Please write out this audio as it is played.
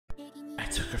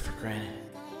her for granted,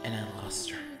 and I lost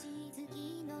her.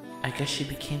 I guess she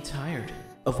became tired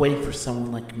of waiting for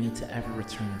someone like me to ever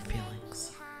return her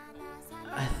feelings.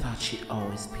 I thought she'd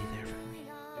always be there for me,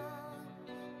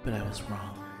 but I was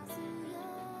wrong.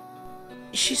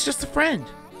 She's just a friend.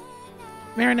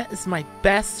 Marinette is my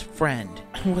best friend.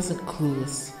 I wasn't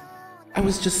clueless. I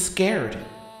was just scared.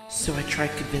 So I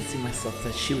tried convincing myself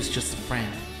that she was just a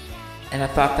friend. And I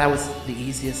thought that was the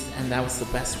easiest and that was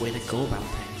the best way to go about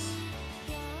things.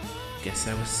 Guess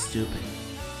I was stupid.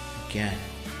 Again.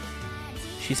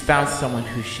 She's found someone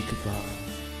who she could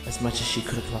love as much as she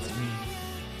could have loved me.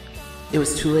 It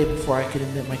was too late before I could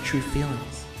admit my true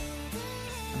feelings.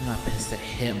 I'm not pissed at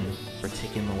him for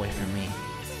taking them away from me.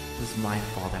 It was my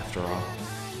fault after all.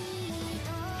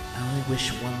 I only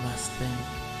wish one last thing,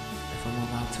 if I'm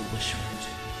allowed to wish for it.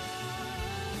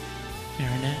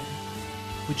 Marinette,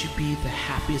 would you be the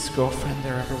happiest girlfriend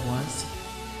there ever was?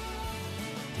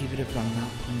 Even if I'm not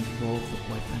playing the role of the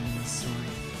boyfriend in this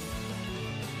story.